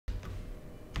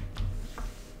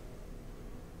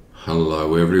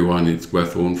Hello everyone, it's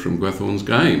Gwethorn from Gwethorn's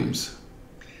Games.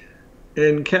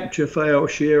 And capture fail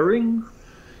sharing.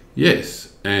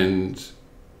 Yes, and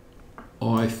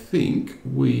I think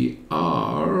we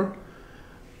are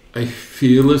a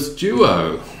fearless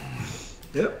duo.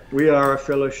 Yep, we are a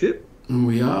fellowship.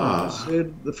 We are. I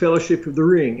said the Fellowship of the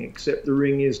Ring, except the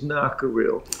ring is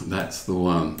Narcaril. That's the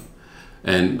one.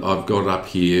 And I've got up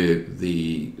here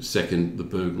the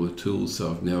Burglar tool,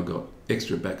 so I've now got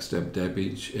extra backstab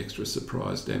damage, extra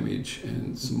surprise damage,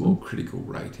 and some more critical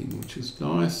rating, which is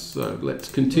nice. So let's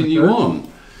continue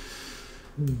on.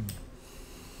 And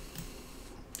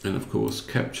of course,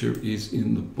 capture is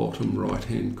in the bottom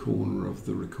right-hand corner of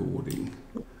the recording.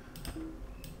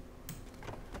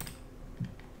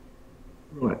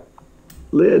 Right,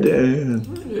 lay down.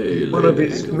 Hey, One of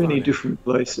its many different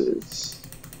places.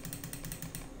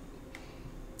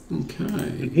 Okay.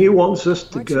 And he wants us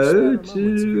to go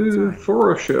to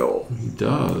Forochel. He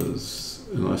does.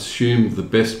 And I assume the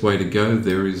best way to go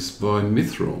there is by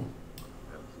Mithril.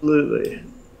 Absolutely.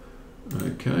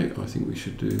 Okay, I think we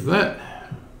should do that.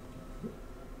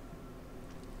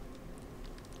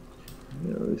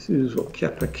 Now this is what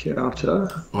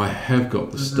Capacata. I have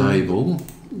got the stable,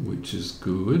 which is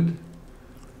good.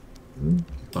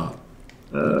 But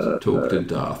let's talk to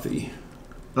Darthy.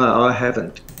 I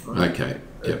haven't. Okay.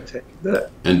 Yep. That.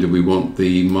 And do we want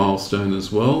the milestone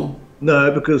as well?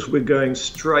 No, because we're going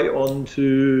straight on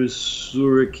to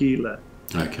Surakila.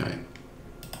 Okay.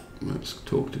 Let's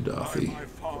talk to Darthy.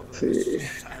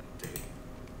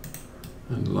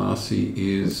 And Lassie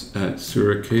is at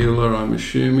Surakila, I'm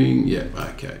assuming. Yeah,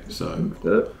 okay. So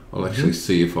I'll actually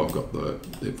see if I've got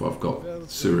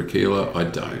Surakila. I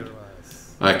don't.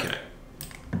 Okay.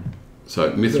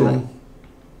 So Mithril.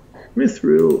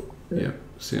 Mithril. Yeah,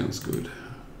 sounds good. A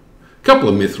couple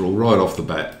of Mithril right off the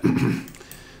bat.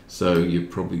 So you're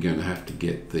probably going to have to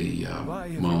get the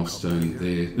milestone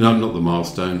there. No, not the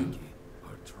milestone.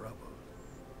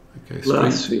 Okay,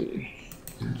 Lassie.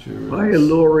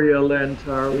 Loria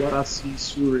Lantar Lassie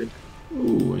Surin.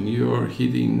 Oh, and you're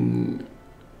hitting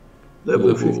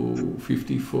level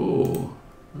 54.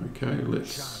 Okay,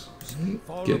 let's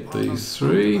get these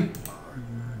three.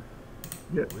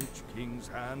 Yep.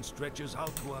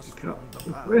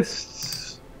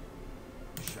 Requests.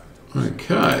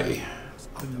 Okay.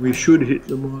 And we should hit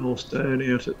the milestone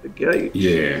out at the gate.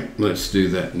 Yeah, let's do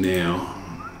that now.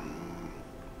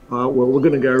 Well, we're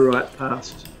going to go right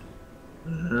past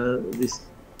this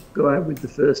guy with the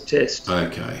first test.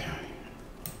 Okay.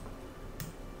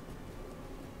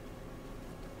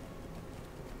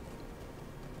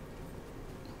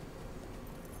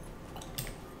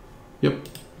 Yep.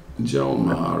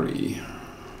 Jalmari.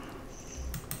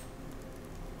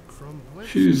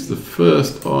 Choose the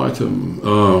first item.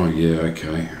 Oh, yeah,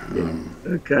 okay.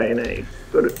 Okay, now you've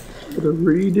got to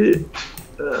read it.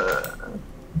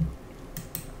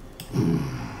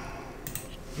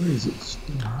 Where is it?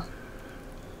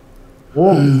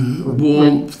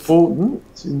 Warmth.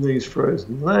 Important in these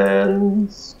frozen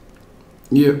lands.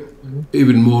 Yep.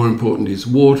 Even more important is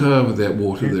water. Without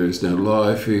water, there is no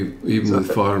life. Even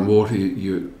with fire and water,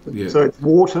 So it's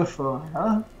water,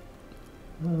 fire.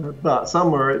 But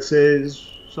somewhere it says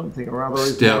something or other.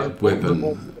 Stout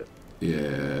weapon.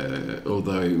 Yeah.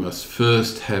 Although he must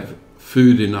first have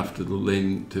food enough to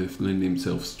lend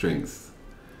himself strength.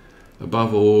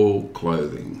 Above all,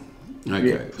 clothing.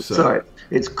 Okay. Yeah. So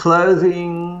it's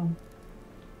clothing,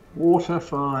 water,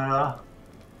 fire.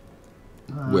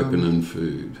 Weapon and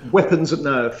food. Weapons,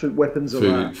 no. Weapons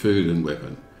are food and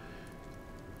weapon.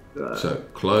 So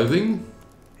clothing.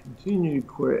 Continue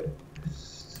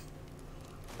quest.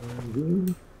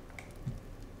 And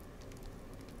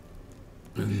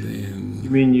then... You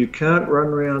mean you can't run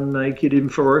around naked in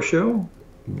Forochel?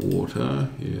 Water,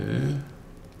 yeah.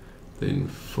 Then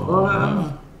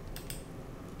fire.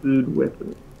 Food,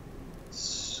 weapons.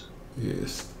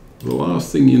 Yes. The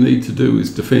last thing you need to do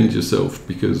is defend yourself,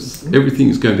 because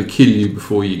everything's going to kill you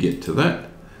before you get to that.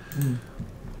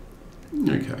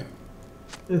 Okay.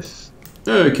 Yes.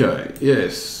 Okay,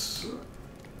 yes.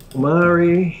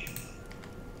 Mari.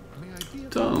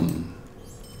 Done.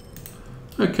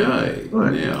 Okay,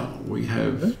 now we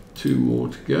have 2 more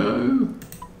to go.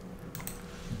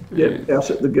 Yep, out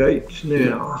at the gate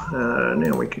now.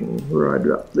 Now we can ride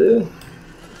up there.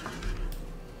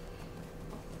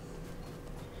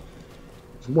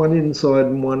 There's one inside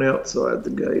and one outside the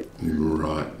gate.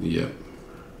 Right, yep.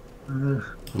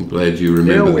 I'm glad you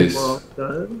remember this.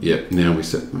 Yep, now we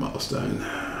set the milestone.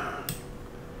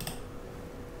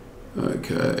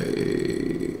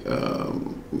 Okay,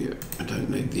 yeah, I don't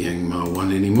need the Angmar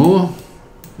one anymore.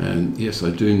 And yes,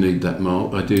 I do need that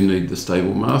mold. I do need the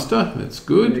stable master. That's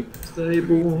good.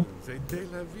 Stable.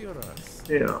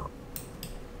 Yeah.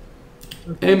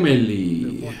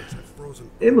 Emily.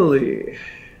 Emily.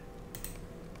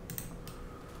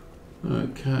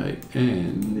 Okay,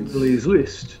 and Emily's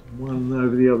list. One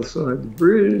over the other side of the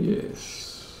bridge.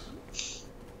 yes.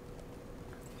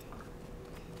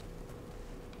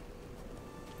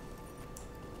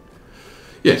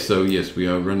 Yes, so yes, we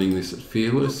are running this at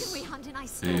Fearless,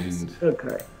 and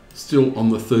Okay. still on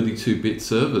the 32-bit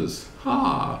servers.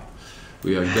 Ha!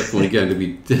 We are definitely going to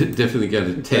be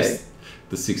test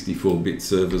the 64-bit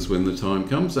servers when the time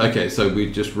comes. Okay, so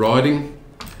we're just riding.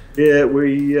 Yeah,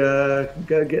 we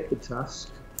go get the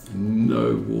tusk.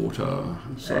 No water.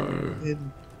 So,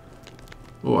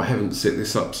 oh, I haven't set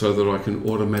this up so that I can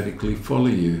automatically follow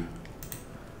you.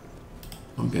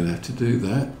 I'm going to have to do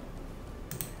that.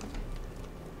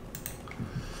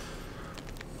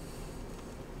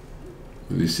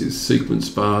 This is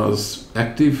CombatAnalysis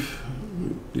active.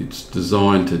 It's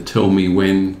designed to tell me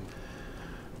when.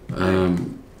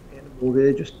 Animal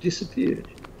there just disappeared.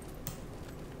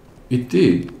 It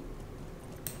did.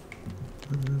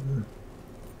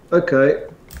 Okay,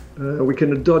 we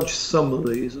can dodge some of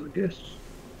these, I guess.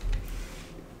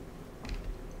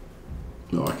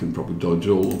 No, I can probably dodge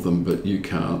all of them, but you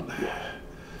can't.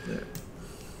 Yeah.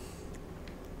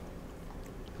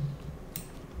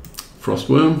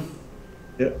 Frostworm.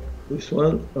 Yep, this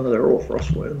one. Oh, they're all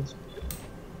frostworms.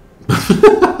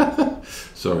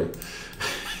 Sorry,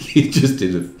 you just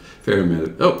did a fair amount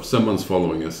of... Oh, someone's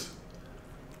following us.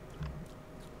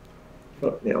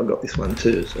 Oh, now I've got this one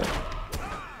too, so...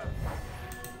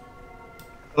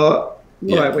 Oh,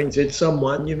 Yeah. right, when you said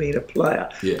someone, you mean a player.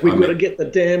 Yeah, We've got to get the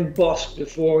damn boss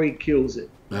before he kills it.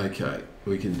 Okay,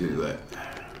 we can do that.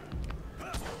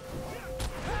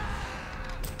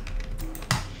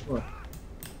 Right.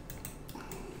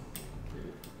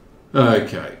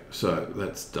 Okay, so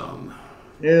that's done.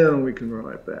 Now we can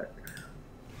ride back.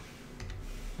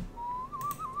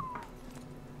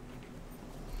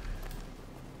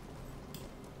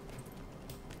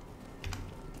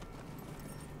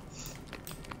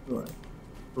 Right.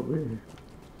 Probably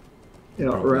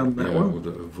out around that be one. able to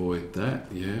avoid that,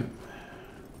 yeah.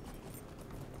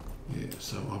 Yeah,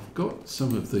 so I've got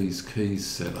some of these keys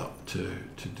set up to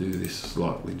do this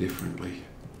slightly differently.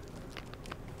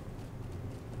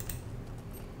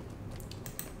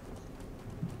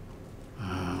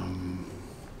 I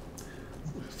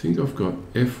think I've got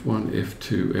F1,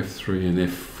 F2, F3 and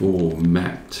F4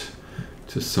 mapped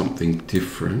to something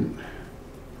different.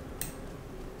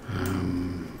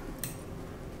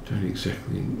 Don't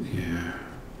exactly, yeah.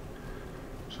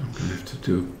 So I'm going to have to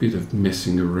do a bit of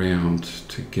messing around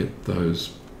to get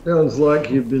those. Sounds like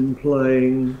you've been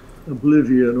playing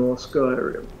Oblivion or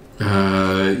Skyrim.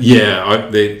 Yeah,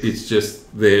 it's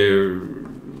just there.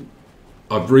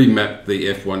 I've remapped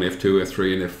the F1, F2,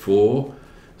 F3 and F4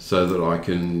 so that I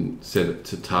can set it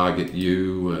to target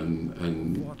you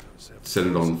and set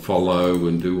it on follow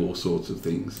and do all sorts of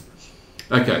things.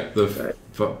 Okay,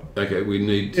 okay, we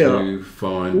need to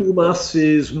find... Ulmus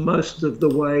is most of the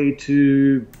way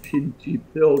to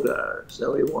Pintipeldo,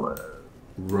 so we want to...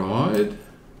 Ride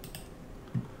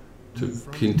to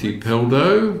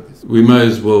Pintipeldo. We may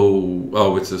as well...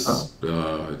 Oh, it's a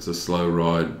slow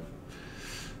ride.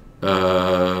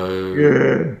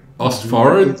 Yeah.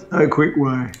 Ostforward. No quick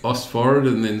way. Ostforward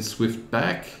and then swift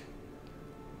back.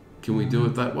 Can we do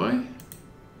it that way?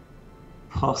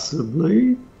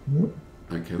 Possibly.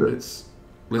 Okay, let's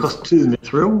Cost 2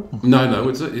 mithril.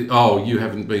 No, oh, you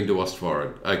haven't been to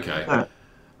Ostforward. Okay.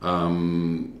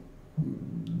 No.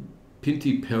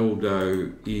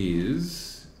 Pintipeldo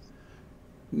is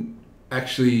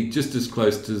actually just as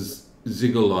close to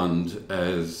Zigalund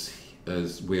as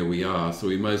where we are, so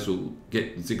we may as well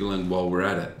get Zigalund while we're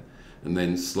at it, and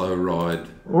then slow ride.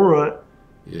 All right.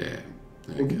 Yeah.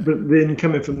 Okay. But then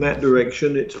coming from that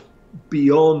direction, it's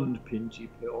beyond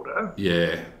Pintipeldo.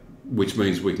 Yeah, which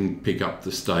means we can pick up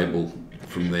the stable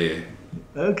from there.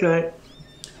 Okay.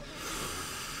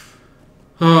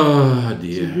 Oh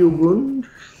dear. Zigalund.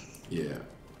 Yeah.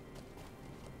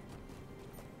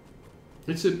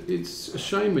 It's a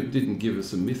shame it didn't give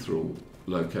us a mithril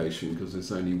location because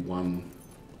there's only one.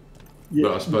 Yeah,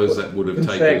 but I suppose that would have in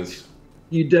taken fact, us.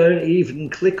 You don't even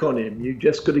click on him. You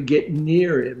just got to get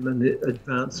near him and it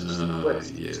advances the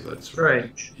quest. Yeah, that's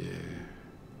strange. Right.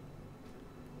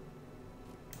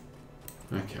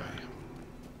 Yeah. Okay.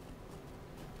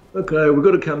 Okay, we've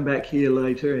got to come back here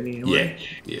later anyway.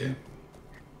 Yeah.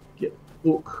 Get the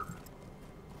book.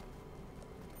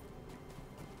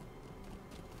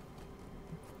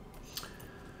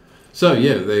 So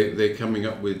yeah, they're coming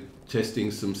up with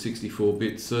testing some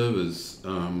 64-bit servers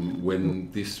when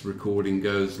this recording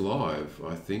goes live.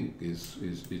 I think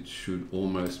it should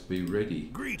almost be ready.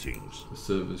 Greetings. The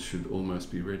servers should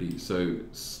almost be ready. So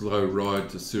slow ride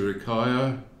to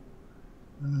Surikaya.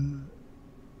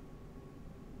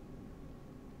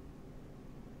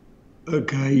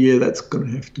 Okay, yeah, that's going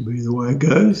to have to be the way it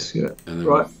goes. Yeah, And then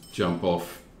right. we jump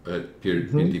off at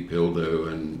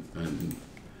Indipildo and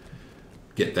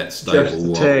get that stable. Just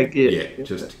the tag, yeah.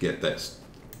 Just to get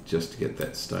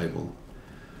that stable.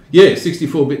 Yeah,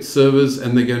 64-bit servers,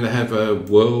 and they're going to have a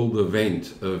world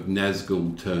event of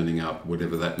Nazgul turning up,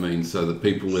 whatever that means, so the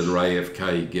people that are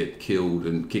AFK get killed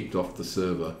and kicked off the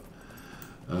server.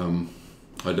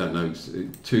 I don't know,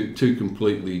 two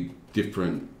completely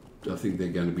different. I think they're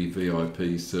going to be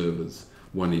VIP servers.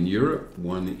 One in Europe,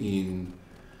 one in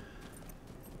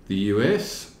the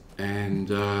US, and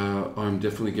I'm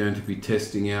definitely going to be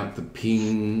testing out the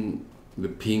ping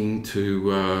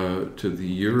to the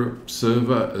Europe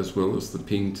server as well as the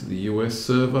ping to the US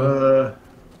server.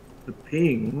 The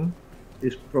ping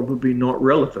is probably not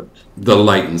relevant. The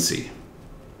latency.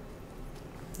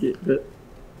 Yeah, but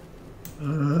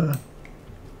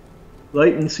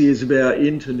latency is about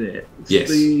internet. The Yes.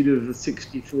 speed of a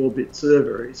 64-bit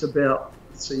server is about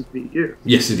the CPU.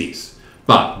 Yes, it is.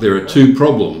 But there are two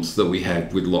problems that we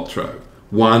have with LOTRO.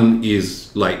 One is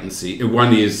latency.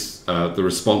 One is the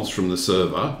response from the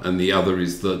server, and the other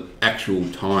is the actual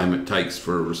time it takes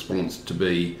for a response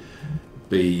to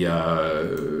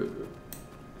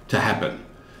happen.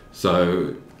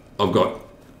 So I've got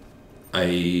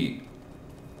a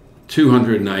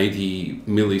 280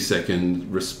 millisecond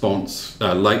response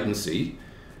latency.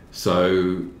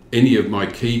 So any of my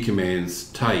key commands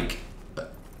take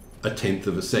a tenth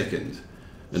of a second,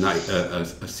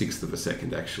 a sixth of a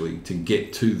second actually, to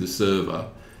get to the server,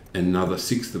 and another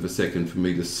sixth of a second for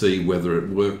me to see whether it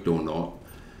worked or not.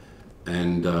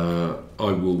 And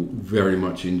I will very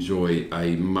much enjoy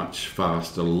a much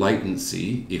faster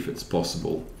latency if it's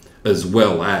possible, as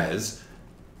well as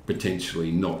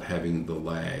potentially not having the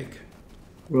lag.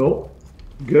 Well,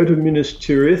 go to Minas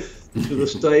Tirith, to the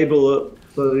stable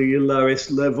at the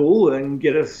lowest level, and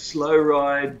get a slow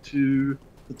ride to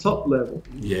the top level.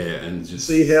 Yeah, and just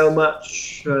See how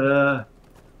much,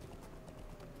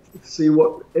 see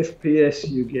what FPS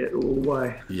you get all the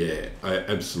way. Yeah,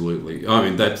 absolutely. I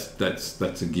mean, that's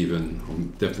a given.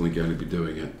 I'm definitely going to be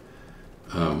doing it,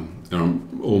 and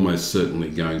I'm almost certainly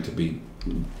going to be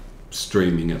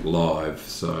streaming it live.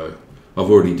 So I've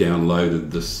already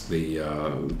downloaded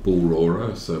the Bull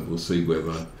Roarer, so we'll see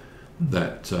whether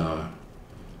that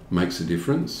makes a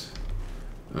difference.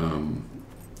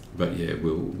 But yeah,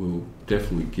 we'll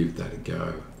definitely give that a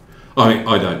go.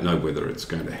 I don't know whether it's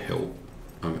going to help.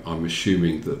 I'm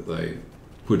assuming that they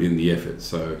put in the effort,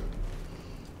 so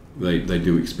they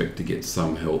do expect to get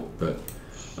some help. But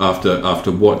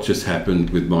after what just happened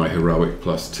with my Heroic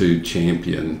 +2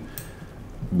 champion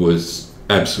was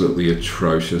absolutely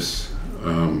atrocious.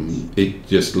 It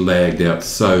just lagged out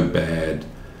so bad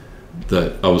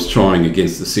that I was trying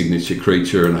against the signature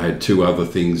creature, and I had two other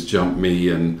things jump me,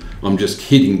 and I'm just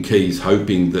hitting keys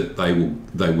hoping that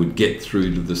they would get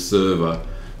through to the server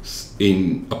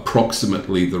in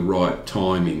approximately the right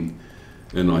timing.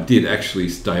 And I did actually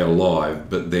stay alive,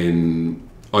 but then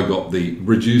I got the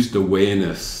reduced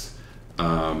awareness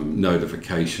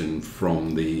notification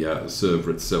from the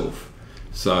server itself,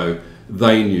 so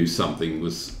they knew something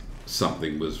was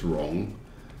wrong.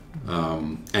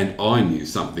 And I knew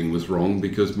something was wrong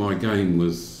because my game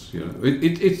was,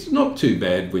 it's not too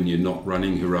bad when you're not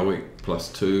running Heroic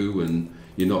 +2 and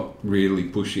you're not really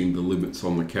pushing the limits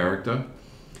on the character.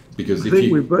 Because I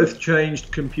think we both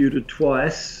changed computer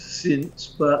twice since,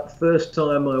 but first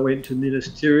time I went to Minas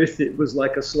Tirith, it was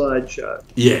like a slideshow.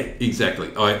 Yeah,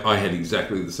 exactly. I had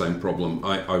exactly the same problem.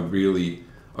 I really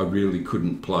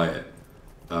couldn't play it.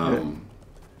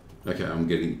 Okay, I'm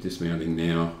dismounting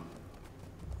now.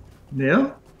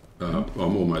 Now?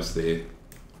 I'm almost there.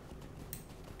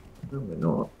 No, we're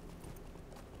not.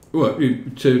 Well,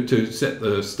 to set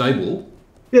the stable.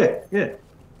 Yeah.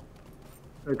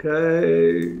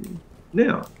 Okay,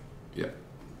 now. Yeah.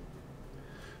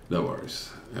 No worries.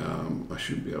 I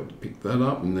should be able to pick that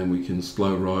up, and then we can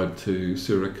slow ride to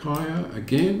Surikaya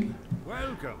again.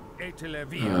 Welcome,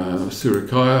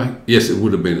 Surikaya. Yes, it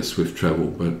would have been a swift travel,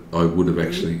 but I would have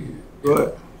actually.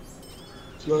 Right.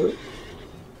 Slow.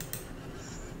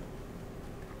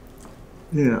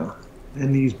 Yeah,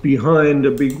 and he's behind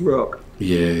a big rock.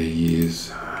 Yeah, he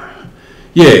is.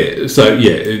 Yeah, so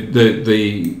yeah,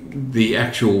 the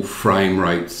actual frame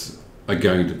rates are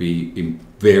going to be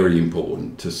very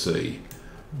important to see.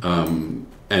 And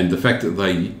the fact that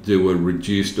they do a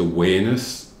reduced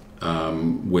awareness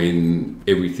when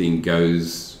everything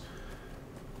goes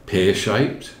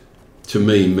pear-shaped, to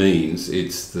me means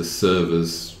it's the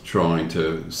servers trying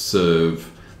to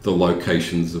serve the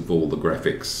locations of all the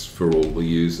graphics for all the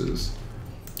users.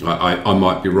 I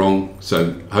might be wrong,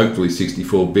 so hopefully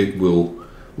 64-bit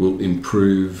will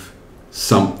improve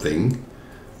something,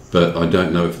 but I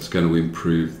don't know if it's going to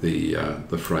improve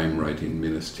the frame rate in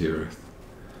Minas Tirith.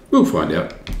 We'll find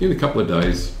out in a couple of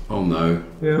days. I'll know.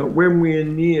 Now, when we're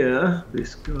near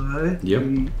this guy, yep,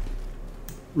 the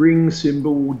ring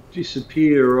symbol will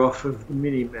disappear off of the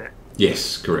mini-map.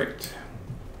 Yes, correct.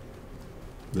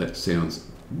 That sounds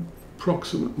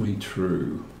approximately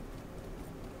true.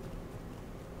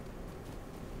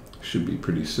 Should be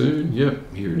pretty soon.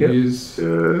 Yep, here it is.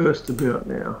 Just about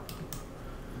now.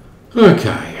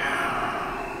 Okay.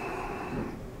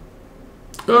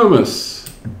 Hermes.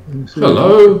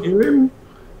 Hello. And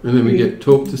then we get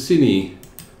talk to Cine.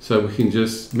 So we can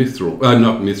just Mithril.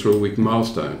 Not Mithril, we can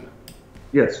milestone.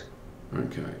 Yes.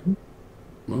 Okay.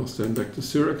 Milestone back to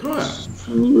Surakaya.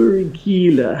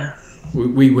 Forochel.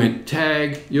 We went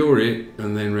tag, you're it,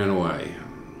 and then ran away.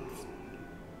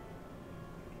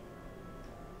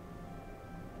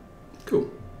 Cool.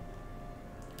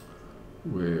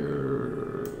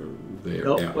 We're there.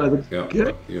 Out by the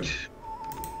gate. Yeah.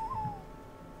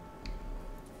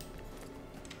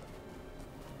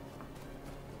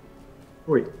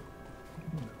 Wait.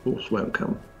 Horse won't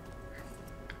come.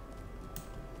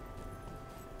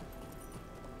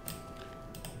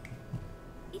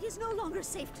 It is no longer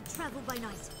safe to travel by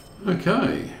night.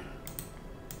 Okay.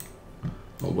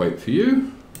 I'll wait for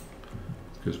you,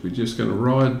 because we're just going to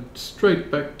ride straight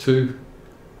back to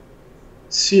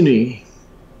Cine.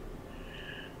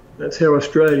 That's how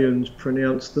Australians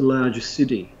pronounce the largest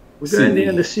city. We're going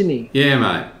down to Cine. Yeah,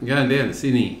 mate. I'm going down to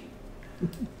Cine.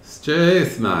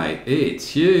 Struth, mate. It's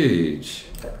huge.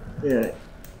 Yeah.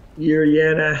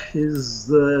 Uriana is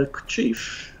the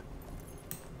chief.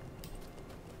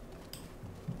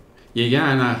 You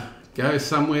gonna go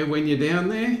somewhere when you're down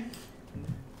there?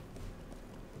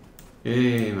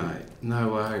 Yeah, mate. No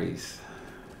worries.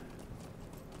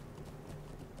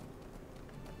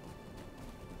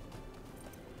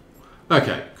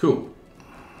 Okay, cool.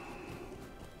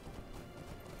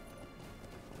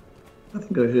 I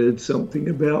think I heard something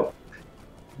about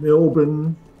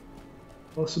Melbourne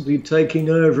possibly taking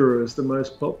over as the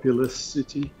most populous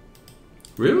city.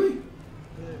 Really?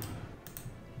 Yeah.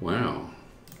 Wow.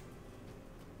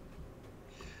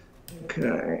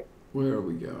 Okay. Where are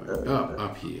we going?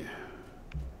 Up here.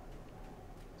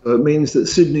 So it means that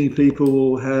Sydney people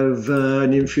will have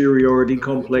an inferiority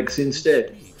complex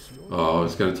instead. Oh,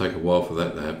 it's going to take a while for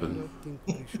that to happen.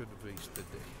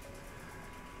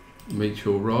 Meet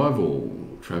your rival.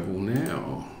 Travel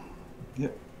now.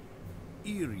 Yep.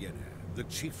 Iriana, the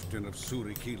chieftain of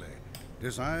Forochel,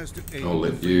 desires to aid I'll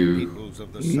let the you. peoples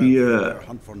of the south in their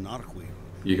hunt for Narquil.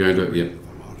 You're going to, yeah.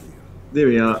 There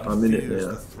we are. I'm in it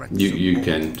now. You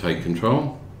can take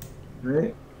control.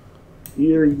 Right.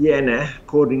 Iriana,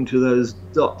 according to those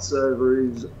dots over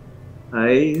his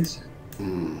A's.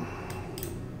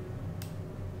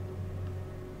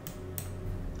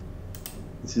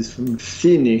 This is from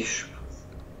Finnish.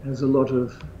 Has a lot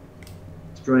of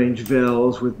strange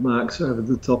vowels with marks over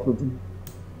the top of them.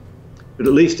 But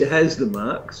at least it has the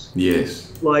marks.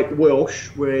 Yes. Like Welsh,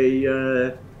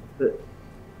 where that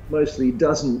mostly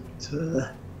doesn't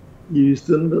use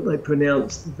them, but they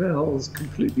pronounce the vowels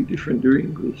completely different to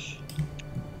English.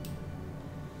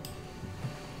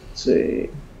 Let's see.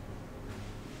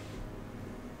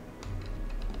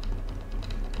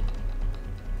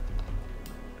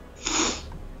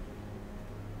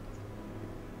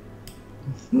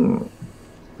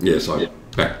 Yes, I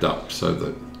backed up so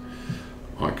that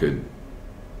I could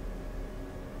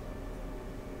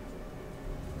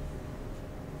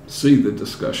see the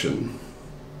discussion.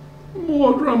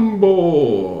 More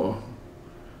Drumbor.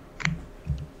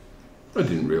 I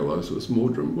didn't realise it was more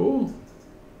Drumbor.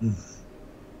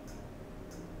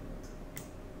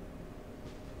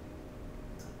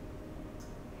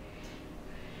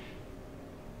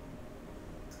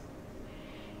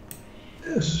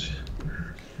 Yes.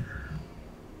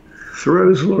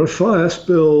 Throws a lot of fire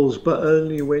spells, but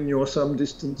only when you're some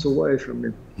distance away from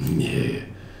him. Yeah.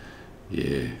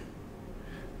 Yeah.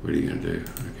 What are you going to do?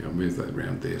 Okay, I'll move that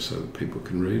around there so that people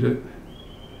can read it.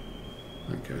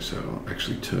 Okay, so I'll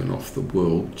actually turn off the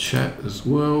world chat as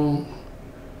well.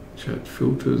 Chat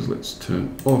filters, let's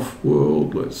turn off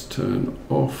world, let's turn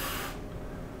off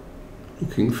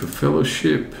looking for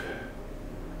fellowship.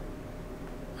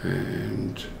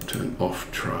 And Turn off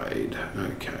trade.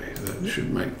 Okay, that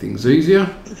should make things easier.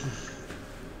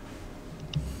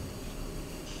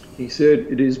 He said,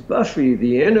 it is Buffy,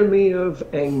 the enemy of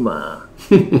Angmar.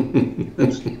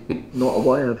 That's not a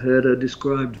way I've heard her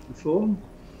described before.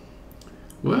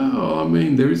 Well, I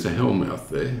mean, there is a hellmouth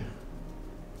there.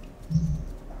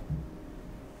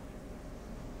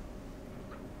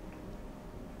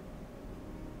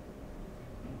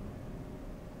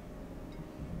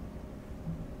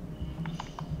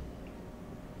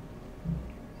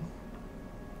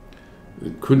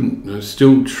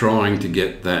 Still trying to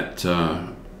get that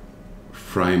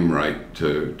frame rate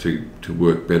to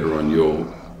work better on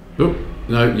your... Oh,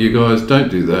 no, you guys, don't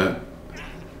do that.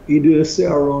 You do a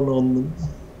Sauron on them.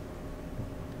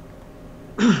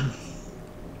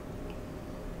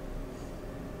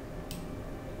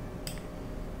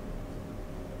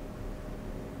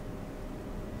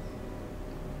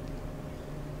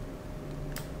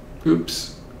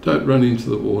 Oops, don't run into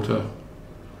the water.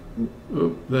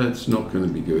 Oh, that's not going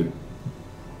to be good.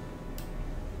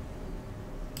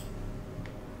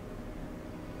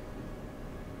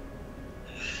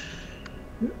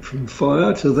 From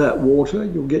fire to that water,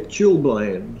 you'll get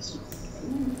chilblains.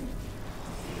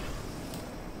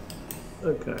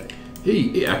 Okay.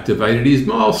 He activated his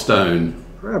milestone.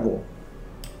 Travel.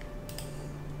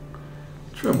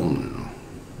 Travel now.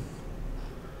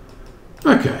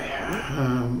 Okay.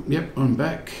 Yep, I'm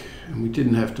back. And we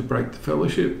didn't have to break the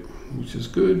fellowship, which is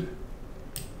good.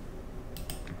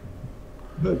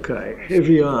 Okay,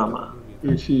 heavy armour.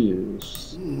 It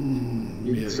is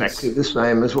exactly the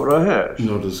same as what I have.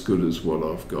 Not as good as what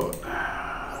I've got.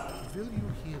 Will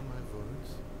you hear my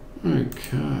words?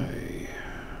 Okay.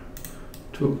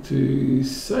 Talk to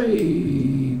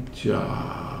Saja.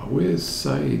 Where's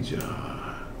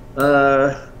Saja?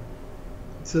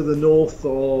 To the north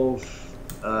of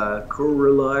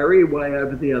Kurulari, way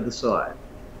over the other side.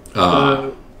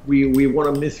 We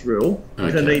want a mithril.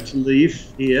 Okay. Don't need to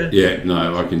leave here. Yeah,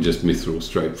 no, I can just mithril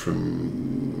straight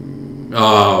from...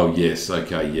 Oh, yes,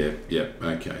 okay, yep,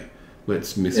 okay.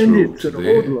 Let's mithril and it's to an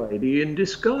there. old lady in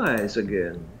disguise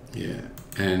again. Yeah,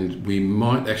 and we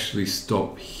might actually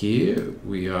stop here.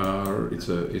 It's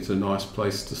a nice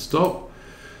place to stop.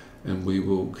 And we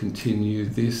will continue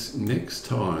this next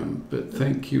time. But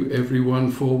thank you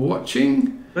everyone for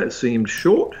watching. That seemed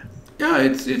short. Yeah,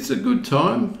 it's a good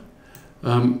time.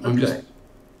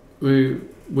 We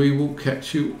will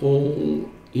catch you all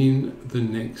in the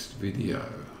next video.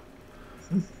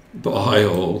 Bye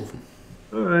all.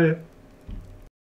 All right.